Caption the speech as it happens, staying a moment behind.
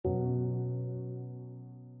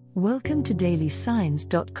Welcome to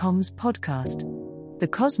dailysigns.com's podcast. The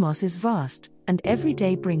cosmos is vast, and every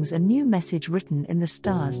day brings a new message written in the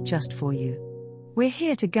stars just for you. We're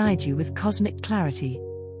here to guide you with cosmic clarity.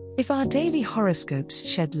 If our daily horoscopes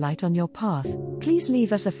shed light on your path, please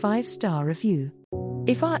leave us a 5-star review.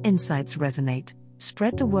 If our insights resonate,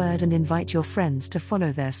 spread the word and invite your friends to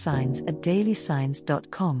follow their signs at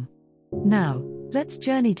dailysigns.com. Now, let's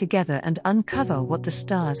journey together and uncover what the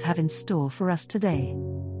stars have in store for us today.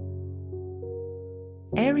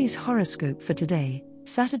 Aries horoscope for today,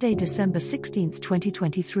 Saturday, December 16,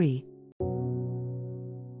 2023.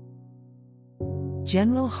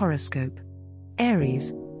 General horoscope.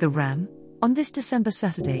 Aries, the Ram. On this December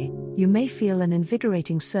Saturday, you may feel an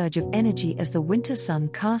invigorating surge of energy as the winter sun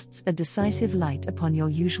casts a decisive light upon your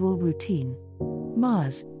usual routine.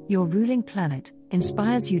 Mars, your ruling planet,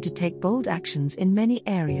 inspires you to take bold actions in many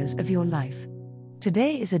areas of your life.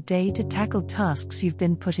 Today is a day to tackle tasks you've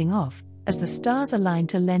been putting off, as the stars align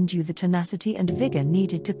to lend you the tenacity and vigor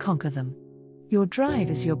needed to conquer them. Your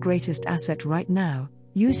drive is your greatest asset right now.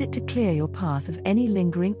 Use it to clear your path of any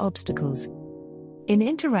lingering obstacles. In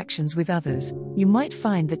interactions with others, you might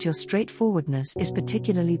find that your straightforwardness is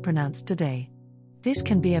particularly pronounced today. This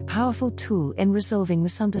can be a powerful tool in resolving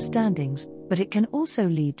misunderstandings, but it can also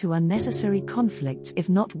lead to unnecessary conflicts if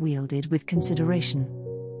not wielded with consideration.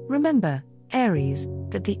 Remember, Aries,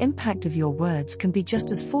 that the impact of your words can be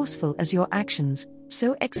just as forceful as your actions,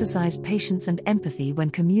 so exercise patience and empathy when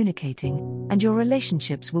communicating, and your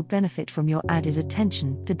relationships will benefit from your added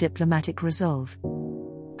attention to diplomatic resolve.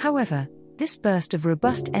 However, this burst of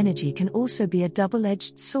robust energy can also be a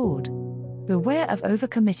double-edged sword. Beware of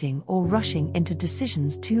overcommitting or rushing into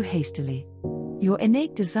decisions too hastily. Your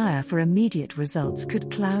innate desire for immediate results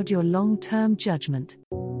could cloud your long-term judgment.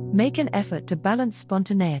 Make an effort to balance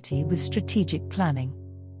spontaneity with strategic planning.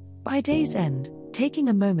 By day's end, taking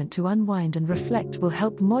a moment to unwind and reflect will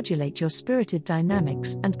help modulate your spirited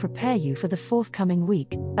dynamics and prepare you for the forthcoming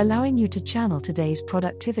week, allowing you to channel today's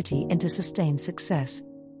productivity into sustained success.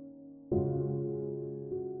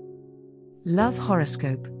 Love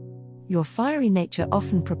horoscope. Your fiery nature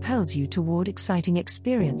often propels you toward exciting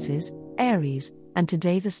experiences, Aries, and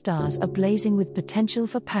today the stars are blazing with potential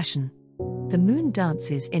for passion. The moon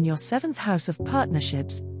dances in your 7th house of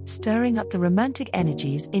partnerships, stirring up the romantic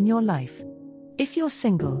energies in your life. If you're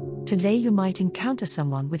single, today you might encounter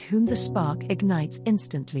someone with whom the spark ignites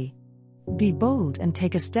instantly. Be bold and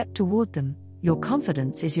take a step toward them. Your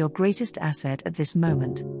confidence is your greatest asset at this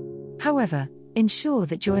moment. However, ensure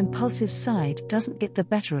that your impulsive side doesn't get the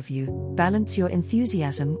better of you. Balance your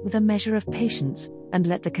enthusiasm with a measure of patience, and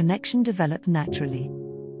let the connection develop naturally.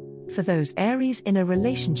 For those Aries in a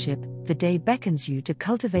relationship, the day beckons you to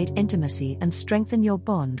cultivate intimacy and strengthen your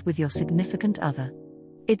bond with your significant other.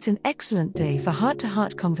 It's an excellent day for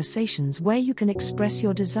heart-to-heart conversations where you can express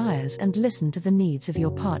your desires and listen to the needs of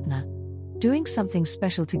your partner. Doing something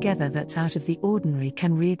special together that's out of the ordinary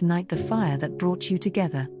can reignite the fire that brought you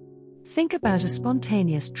together. Think about a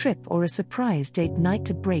spontaneous trip or a surprise date night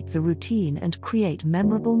to break the routine and create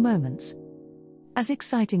memorable moments. As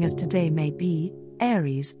exciting as today may be,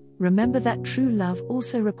 Aries, remember that true love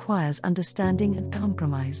also requires understanding and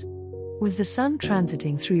compromise. With the sun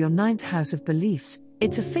transiting through your 9th house of beliefs,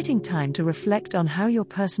 it's a fitting time to reflect on how your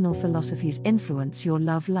personal philosophies influence your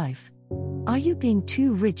love life. Are you being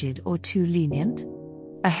too rigid or too lenient?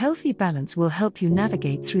 A healthy balance will help you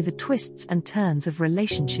navigate through the twists and turns of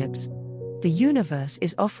relationships. The universe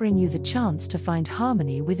is offering you the chance to find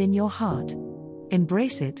harmony within your heart.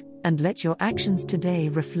 Embrace it, and let your actions today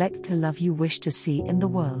reflect the love you wish to see in the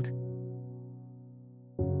world.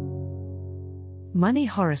 Money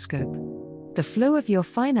horoscope. The flow of your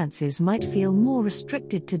finances might feel more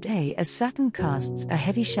restricted today as Saturn casts a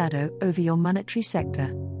heavy shadow over your monetary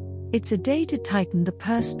sector. It's a day to tighten the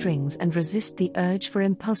purse strings and resist the urge for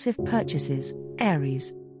impulsive purchases,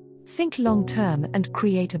 Aries. Think long-term and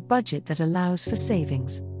create a budget that allows for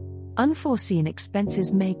savings. Unforeseen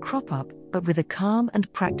expenses may crop up, but with a calm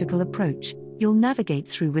and practical approach, you'll navigate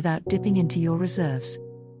through without dipping into your reserves.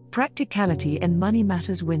 Practicality in money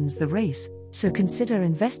matters wins the race, so consider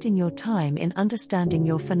investing your time in understanding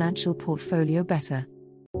your financial portfolio better.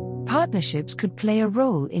 Partnerships could play a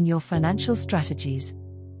role in your financial strategies.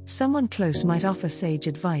 Someone close might offer sage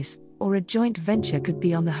advice, or a joint venture could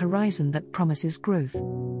be on the horizon that promises growth.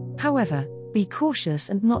 However, be cautious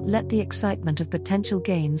and not let the excitement of potential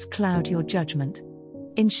gains cloud your judgment.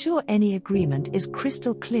 Ensure any agreement is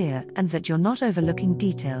crystal clear and that you're not overlooking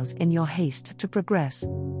details in your haste to progress.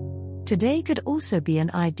 Today could also be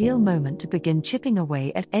an ideal moment to begin chipping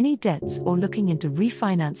away at any debts or looking into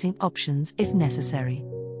refinancing options if necessary.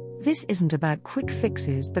 This isn't about quick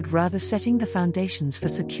fixes but rather setting the foundations for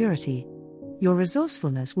security. Your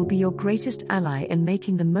resourcefulness will be your greatest ally in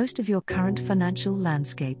making the most of your current financial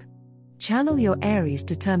landscape. Channel your Aries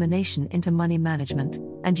determination into money management,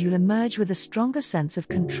 and you'll emerge with a stronger sense of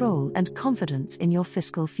control and confidence in your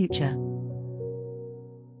fiscal future.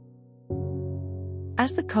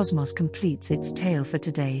 As the cosmos completes its tale for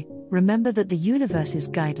today, remember that the universe's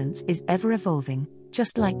guidance is ever evolving,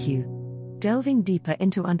 just like you. Delving deeper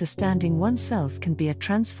into understanding oneself can be a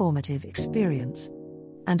transformative experience.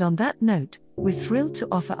 And on that note, we're thrilled to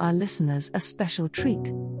offer our listeners a special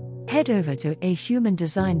treat. Head over to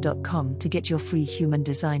ahumandesign.com to get your free human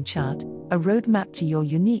design chart, a roadmap to your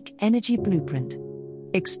unique energy blueprint.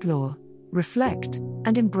 Explore, reflect,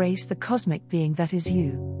 and embrace the cosmic being that is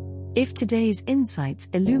you. If today's insights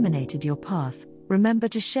illuminated your path, remember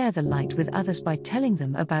to share the light with others by telling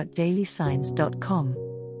them about dailysigns.com.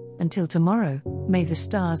 Until tomorrow, may the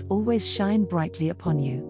stars always shine brightly upon you.